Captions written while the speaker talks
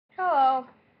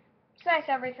Snice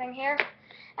everything here.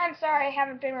 I'm sorry I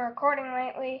haven't been recording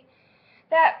lately.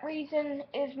 That reason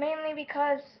is mainly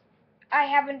because I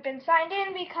haven't been signed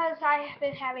in because I have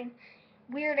been having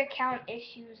weird account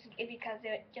issues because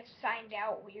it just signed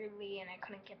out weirdly and I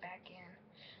couldn't get back in.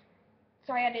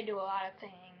 So I had to do a lot of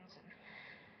things.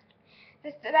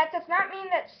 That does not mean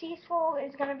that Cecil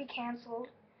is going to be canceled.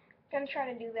 I'm going to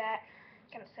try to do that.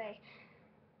 I'm going to say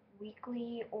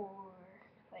weekly or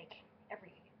like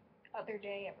every other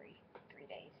day, every 3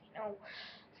 days, you know.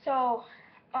 So,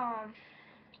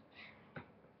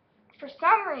 for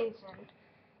some reason,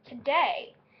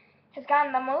 today has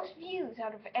gotten the most views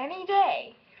out of any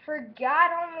day, for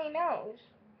God only knows.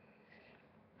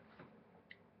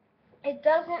 It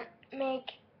doesn't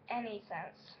make any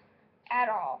sense at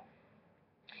all.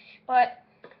 But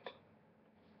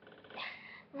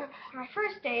my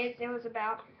first days, it was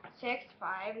about 6,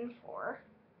 5, and 4,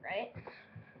 right?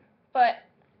 But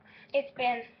it's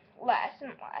been less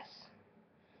and less.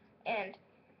 And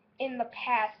in the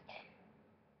past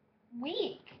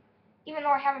week, even though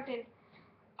I haven't been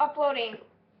uploading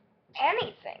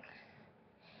anything,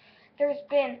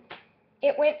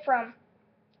 it went from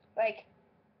like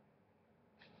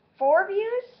 4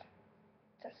 views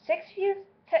to 6 views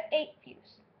to 8 views.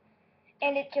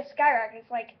 And it just skyrocketed.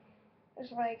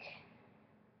 It's like,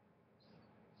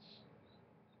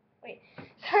 wait,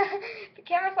 the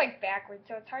camera's like backwards,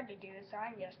 so it's hard to do, so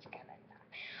I'm just gonna,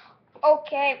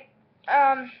 okay,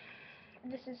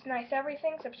 this is Snice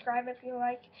Everything. Subscribe if you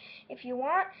like, if you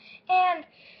want, and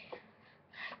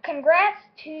congrats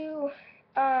to,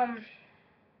 I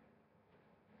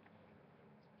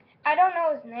don't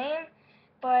know his name,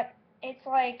 but it's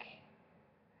like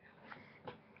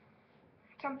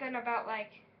something about like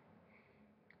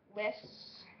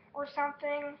lists or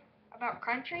something about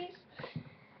countries.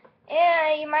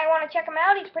 Yeah, you might want to check him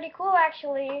out. He's pretty cool,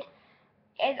 actually.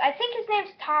 I think his name's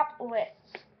Top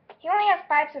Lists. He only has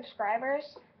 5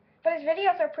 subscribers, but his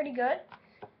videos are pretty good.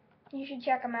 You should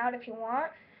check him out if you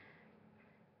want.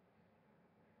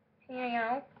 You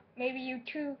know, maybe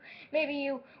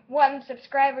you 1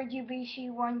 subscriber,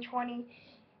 GBC120,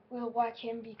 will watch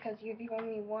him because you're the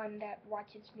only one that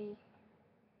watches me.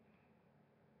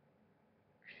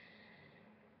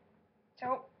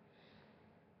 So,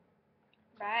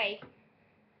 bye.